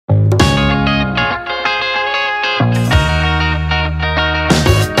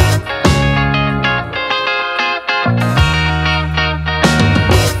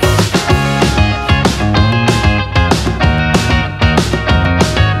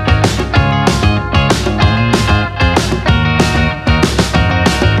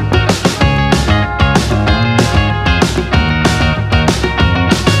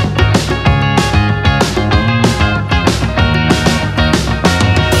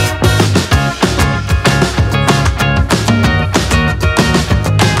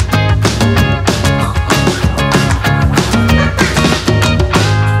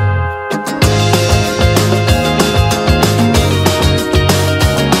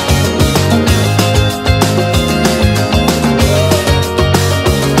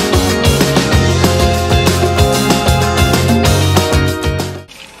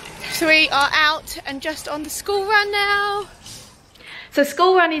on the school run now. So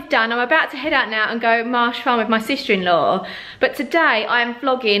school run is done. I'm about to head out now and go Marsh Farm with my sister-in-law. But today I am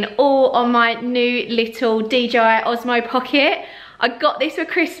vlogging all on my new little DJI OSMO Pocket. I got this for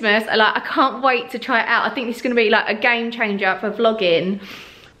Christmas. I can't wait to try it out. I think this is going to be like a game changer for vlogging.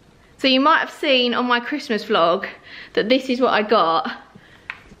 So you might have seen on my Christmas vlog that this is what I got.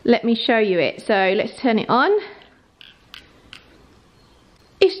 Let me show you it. So let's turn it on.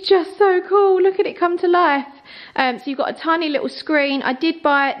 It's just so cool. Look at it come to life. So you've got a tiny little screen. I did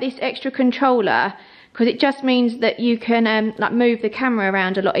buy this extra controller because it just means that you can like move the camera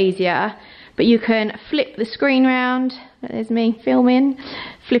around a lot easier. But you can flip the screen round. There's me filming.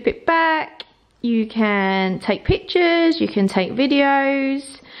 Flip it back. You can take pictures. You can take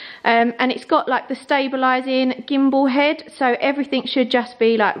videos. And it's got like the stabilising gimbal head. So everything should just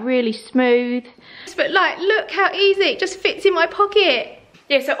be like really smooth. But like, look how easy. It just fits in my pocket.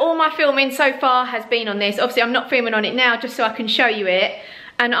 Yeah, so all my filming so far has been on this. Obviously, I'm not filming on it now just so I can show you it.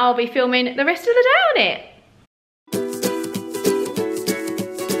 And I'll be filming the rest of the day on it.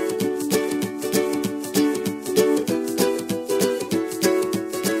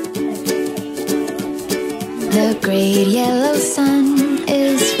 The great yellow sun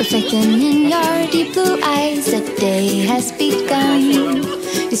is reflecting in your deep blue eyes. The day has begun.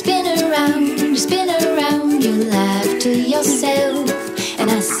 You spin around, you laugh to yourself. And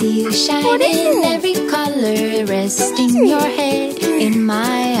I see you shine in every color, resting your head in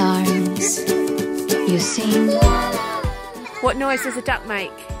my arms. You sing. What noise does a duck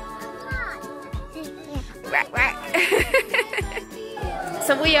make? Quack, quack.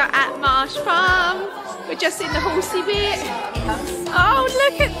 So we are at Marsh Farm. We're just in the horsey bit. Oh,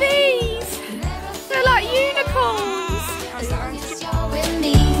 look at these. They're like unicorns.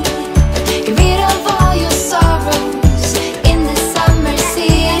 Get rid of all your sorrows.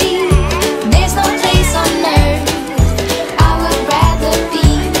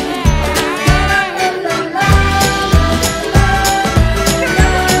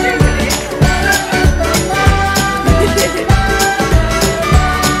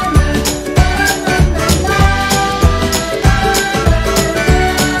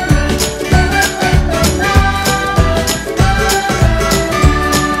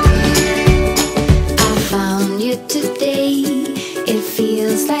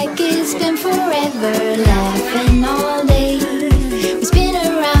 Laughing all day. We spin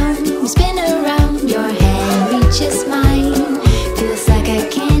around, your hand reaches mine. Feels like I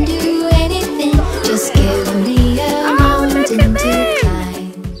can't do anything. Just give me a mountain to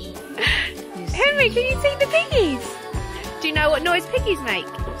climb. Henry, can you see the piggies? Do you know what noise piggies make?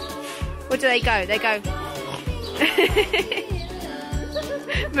 Where do they go? They go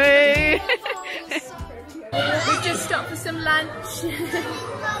moo. We've just stopped for some lunch.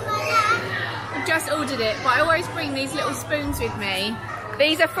 I've just ordered it, but I always bring these little spoons with me.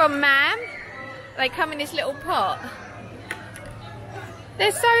 These are from Mam. They come in this little pot.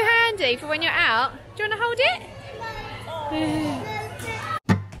 They're so handy for when you're out. Do you want to hold it?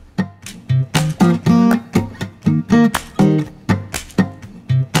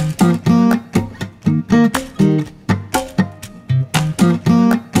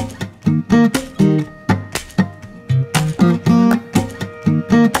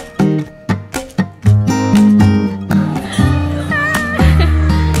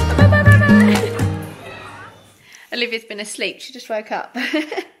 Olivia's been asleep, she just woke up.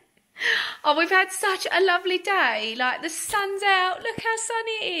 Oh, we've had such a lovely day. Like, the sun's out, look how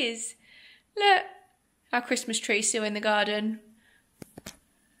sunny it is. Look, our Christmas tree's still in the garden.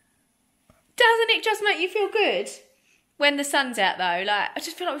 Doesn't it just make you feel good when the sun's out though? Like, I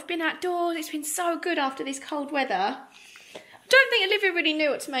just feel like we've been outdoors, it's been so good after this cold weather. I don't think Olivia really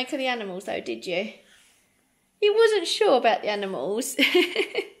knew what to make of the animals though, did you? You wasn't sure about the animals.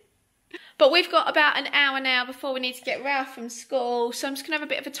 But we've got about an hour now before we need to get Ralph from school. So I'm just going to have a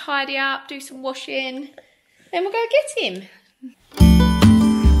bit of a tidy up, do some washing. Then we'll go get him.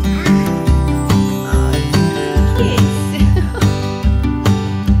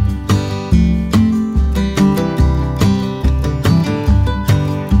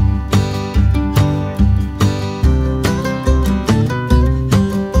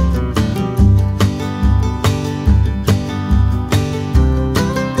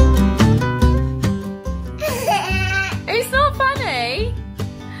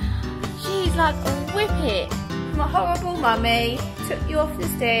 Horrible mummy took you off the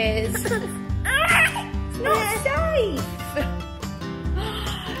stairs. It's not safe.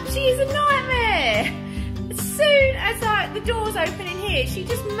 She is a nightmare. As soon as like the door's open in here, she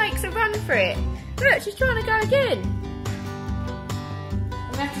just makes a run for it. Look, she's trying to go again.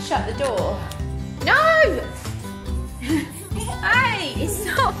 I'm gonna have to shut the door. No! Hey, it's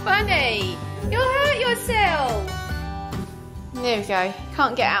not funny. You'll hurt yourself. There we go.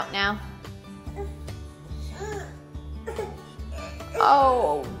 Can't get out now.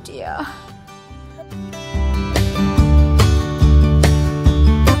 Oh dear.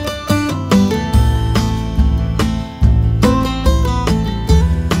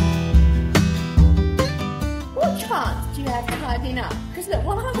 What chance do you have tidying up? Because look,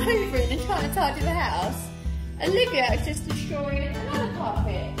 while I'm hoovering and trying to tidy the house, Olivia is just destroying another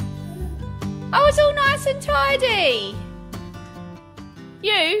carpet. Oh, it's all nice and tidy.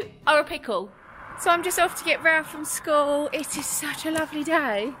 You are a pickle. So I'm just off to get Ralph from school. It is such a lovely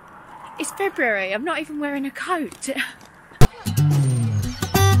day. It's February. I'm not even wearing a coat.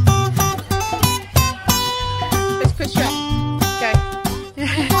 Let's push up. Go.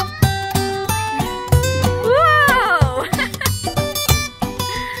 Whoa!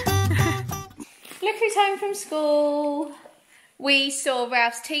 Look who's home from school. We saw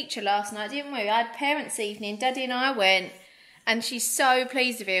Ralph's teacher last night, didn't we? I had parents' evening. Daddy and I went. And she's so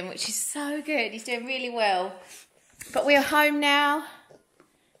pleased with him, which is so good. He's doing really well. But we're home now.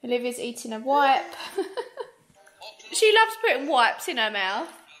 Olivia's eating a wipe. She loves putting wipes in her mouth.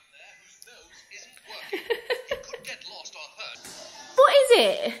 What is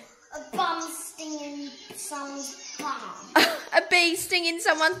it? A bum stinging someone's bum. A bee stinging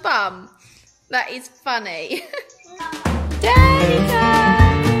someone's bum? That is funny. Daddy time!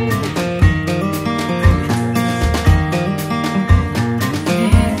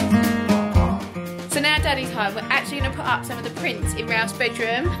 Daddy's home. We're actually going to put up some of the prints in Ralph's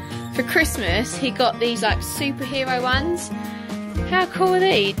bedroom. For Christmas, he got these like superhero ones. How cool are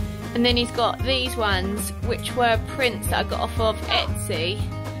these? And then he's got these ones, which were prints that I got off of Etsy.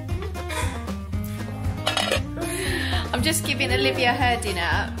 I'm just giving Olivia her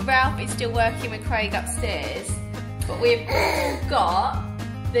dinner. Ralph is still working with Craig upstairs. But we've all got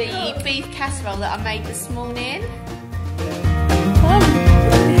the beef casserole that I made this morning.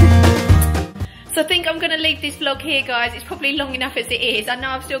 So I think I'm going to leave this vlog here, guys. It's probably long enough as it is. I know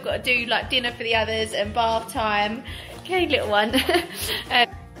I've still got to do like dinner for the others and bath time. Okay, little one.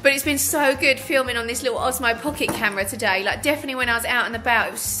 But it's been so good filming on this little Osmo Pocket camera today. Like definitely when I was out and about,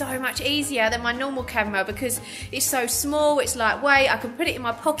 it was so much easier than my normal camera because it's so small, it's lightweight, I can put it in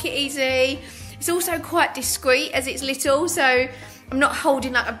my pocket easy. It's also quite discreet as it's little, so I'm not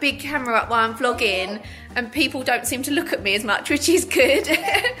holding like a big camera up while I'm vlogging and people don't seem to look at me as much, which is good.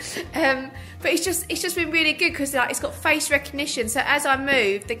 But it's just been really good because like, it's got face recognition, so as I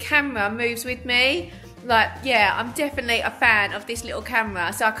move, the camera moves with me. Like, yeah, I'm definitely a fan of this little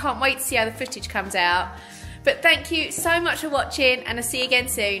camera, so I can't wait to see how the footage comes out. But thank you so much for watching, and I'll see you again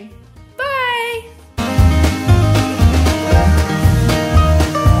soon.